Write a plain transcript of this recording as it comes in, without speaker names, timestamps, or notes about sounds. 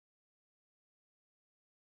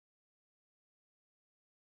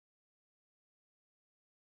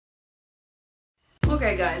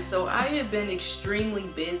Okay guys, so I have been extremely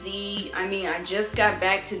busy. I mean, I just got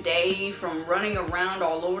back today from running around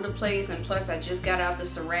all over the place, and plus I just got out the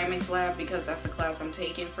ceramics lab because that's the class I'm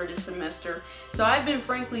taking for this semester. So I've been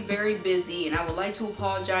frankly very busy, and I would like to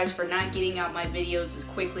apologize for not getting out my videos as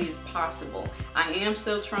quickly as possible. I am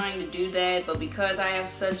still trying to do that, but because I have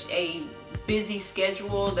such a busy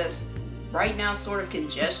schedule that's right now sort of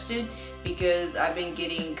congested because I've been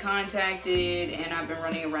getting contacted and I've been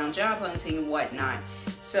running around job hunting and whatnot.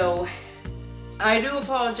 So I do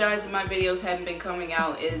apologize if my videos haven't been coming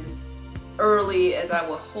out as early as I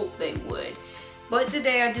would hope they would. But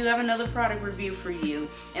today I do have another product review for you.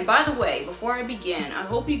 And by the way, before I begin, I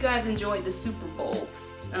hope you guys enjoyed the Super Bowl.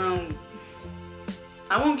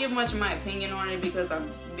 I won't give much of my opinion on it because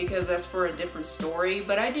that's for a different story,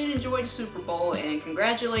 but I did enjoy the Super Bowl, and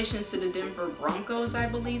congratulations to the Denver Broncos, I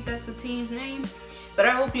believe that's the team's name, but I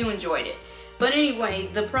hope you enjoyed it. But anyway,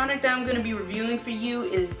 the product that I'm going to be reviewing for you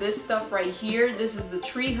is this stuff right here. This is the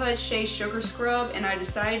Tree Hut Shea Sugar Scrub, and I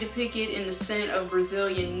decided to pick it in the scent of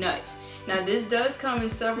Brazilian nut. Now this does come in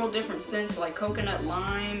several different scents like coconut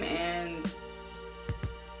lime and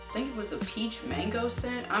I think it was a peach mango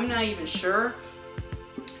scent. I'm not even sure.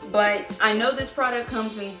 But I know this product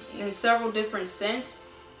comes in several different scents.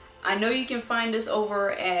 I know you can find this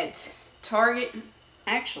over at Target.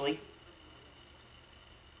 Actually,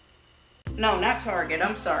 no, not Target,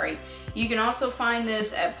 I'm sorry. You can also find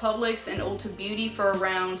this at Publix and Ulta Beauty for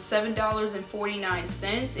around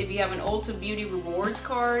 $7.49. If you have an Ulta Beauty Rewards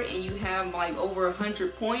card and you have like over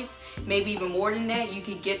 100 points, maybe even more than that, you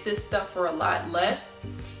could get this stuff for a lot less.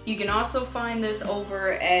 You can also find this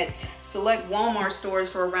over at select Walmart stores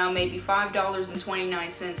for around maybe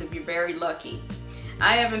 $5.29 if you're very lucky.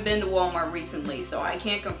 I haven't been to Walmart recently, so I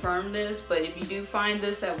can't confirm this, but if you do find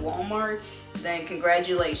this at Walmart, then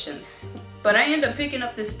congratulations. But I ended up picking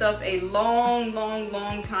up this stuff a long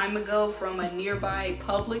time ago from a nearby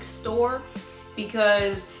Publix store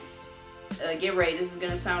because, get ready, this is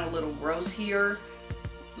going to sound a little gross here,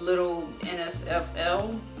 little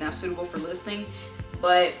NSFL, not suitable for listening,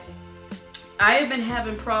 but I have been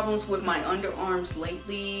having problems with my underarms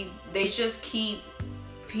lately. They just keep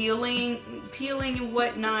peeling and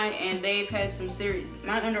whatnot, and they've had some serious,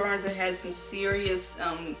 my underarms have had some serious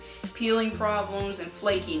peeling problems and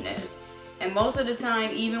flakiness. And most of the time,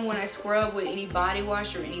 even when I scrub with any body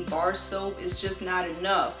wash or any bar soap, it's just not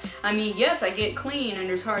enough. I mean, yes, I get clean and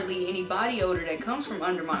there's hardly any body odor that comes from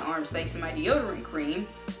under my arms thanks to my deodorant cream,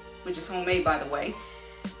 which is homemade by the way.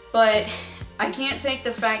 But I can't take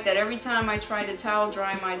the fact that every time I try to towel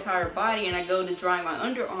dry my entire body and I go to dry my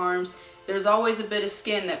underarms, there's always a bit of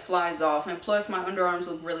skin that flies off, and plus my underarms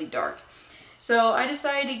look really dark. So I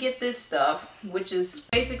decided to get this stuff, which is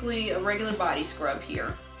basically a regular body scrub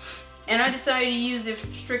here. And I decided to use it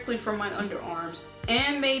strictly for my underarms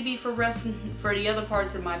and maybe for the other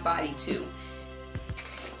parts of my body too.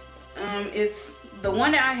 It's the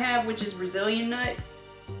one that I have, which is Brazilian nut.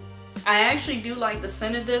 I actually do like the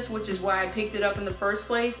scent of this, which is why I picked it up in the first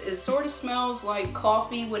place. It sort of smells like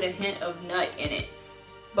coffee with a hint of nut in it.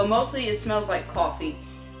 But mostly it smells like coffee.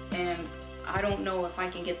 And I don't know if I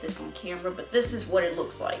can get this on camera, but this is what it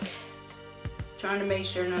looks like. Trying to make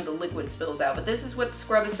sure none of the liquid spills out. But this is what the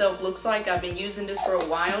scrub itself looks like. I've been using this for a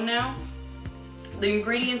while now. The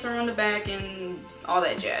ingredients are on the back and all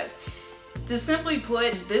that jazz. To simply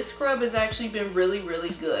put, this scrub has actually been really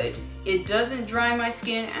good. It doesn't dry my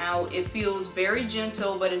skin out. It feels very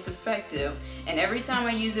gentle, but it's effective. And every time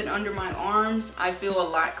I use it under my arms, I feel a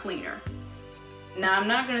lot cleaner. Now, I'm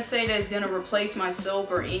not going to say that it's going to replace my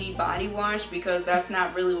soap or any body wash because that's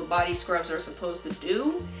not really what body scrubs are supposed to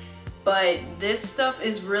do. But this stuff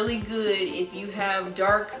is really good if you have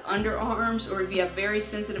dark underarms or if you have very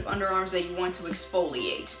sensitive underarms that you want to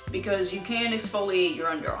exfoliate, because you can exfoliate your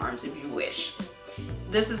underarms if you wish.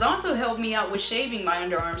 This has also helped me out with shaving my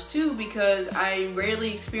underarms too, because I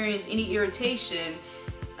rarely experience any irritation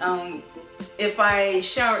if I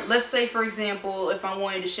shower. Let's say for example, if I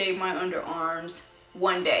wanted to shave my underarms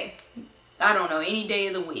one day, I don't know, any day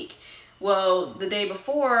of the week. Well, the day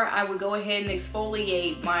before, I would go ahead and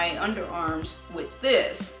exfoliate my underarms with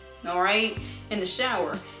this, alright, in the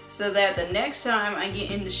shower, so that the next time I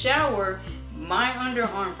get in the shower, my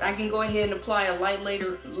underarm, I can go ahead and apply a light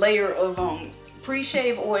layer of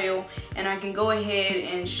pre-shave oil, and I can go ahead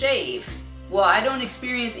and shave. Well, I don't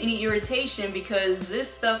experience any irritation because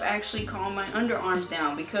this stuff actually calmed my underarms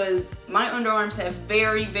down, because my underarms have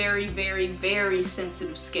very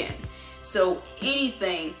sensitive skin. So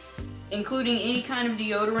anything, including any kind of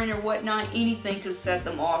deodorant or whatnot, anything could set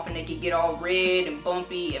them off, and they could get all red and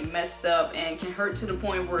bumpy and messed up and can hurt to the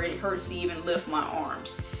point where it hurts to even lift my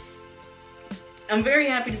arms. I'm very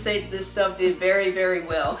happy to say that this stuff did very, very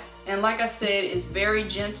well. And like I said, it's very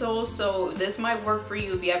gentle, so this might work for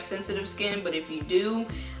you if you have sensitive skin, but if you do,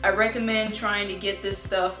 I recommend trying to get this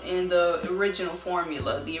stuff in the original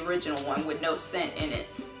formula, the original one with no scent in it,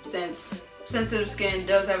 since sensitive skin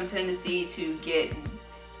does have a tendency to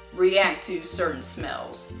react to certain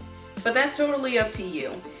smells. But that's totally up to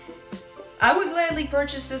you. I would gladly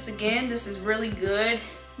purchase this again. This is really good.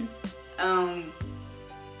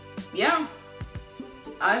 Yeah.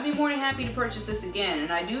 I'd be more than happy to purchase this again,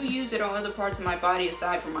 and I do use it on other parts of my body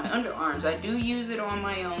aside from my underarms. I do use it on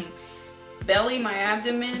my belly, my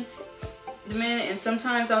abdomen, and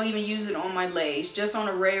sometimes I'll even use it on my legs. Just on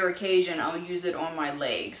a rare occasion, I'll use it on my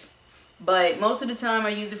legs. But most of the time I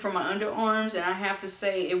use it for my underarms, and I have to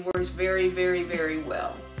say it works very, very, very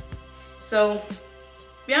well. So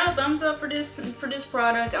yeah, thumbs up for this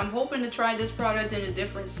product. I'm hoping to try this product in a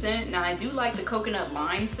different scent. Now I do like the coconut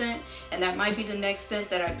lime scent, and that might be the next scent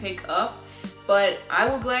that I pick up. But I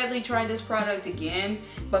will gladly try this product again.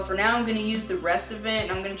 But for now I'm going to use the rest of it,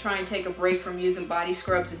 and I'm going to try and take a break from using body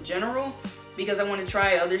scrubs in general, because I want to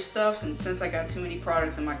try other stuff, and since I got too many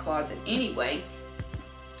products in my closet anyway.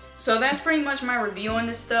 So that's pretty much my review on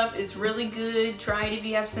this stuff. It's really good. Try it if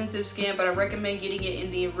you have sensitive skin, but I recommend getting it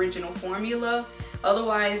in the original formula.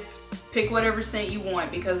 Otherwise, pick whatever scent you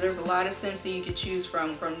want, because there's a lot of scents that you could choose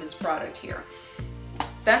from this product here.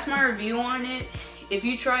 That's my review on it. If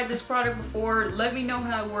you tried this product before, let me know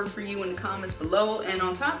how it worked for you in the comments below. And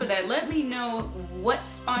on top of that, let me know what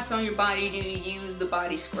spots on your body do you use the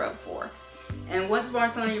body scrub for? And what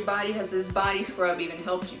spots on your body has this body scrub even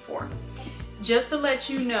helped you for? Just to let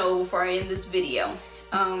you know before I end this video,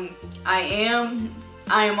 I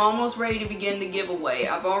am almost ready to begin the giveaway.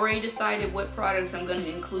 I've already decided what products I'm going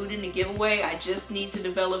to include in the giveaway. I just need to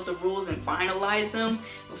develop the rules and finalize them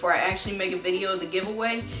before I actually make a video of the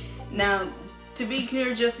giveaway. Now, to be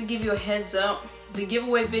clear, just to give you a heads up, the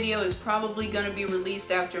giveaway video is probably going to be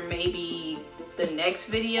released after maybe the next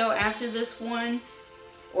video after this one,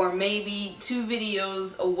 or maybe 2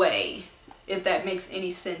 videos away, if that makes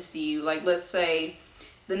any sense to you. Like, let's say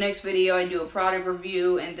the next video I do a product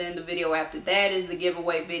review, and then the video after that is the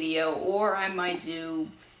giveaway video, or I might do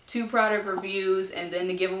 2 product reviews and then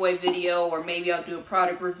the giveaway video, or maybe I'll do a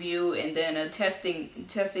product review and then a testing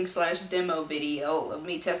 / demo video of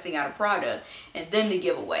me testing out a product and then the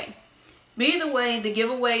giveaway. But either way, the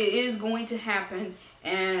giveaway is going to happen,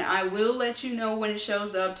 and I will let you know when it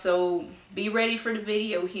shows up, so be ready for the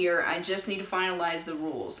video here. I just need to finalize the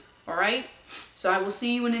rules. Alright, so I will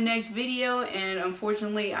see you in the next video, and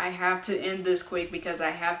unfortunately I have to end this quick because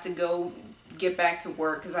I have to go get back to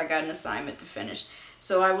work because I got an assignment to finish.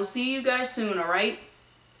 So I will see you guys soon, alright?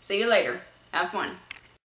 See you later. Have fun.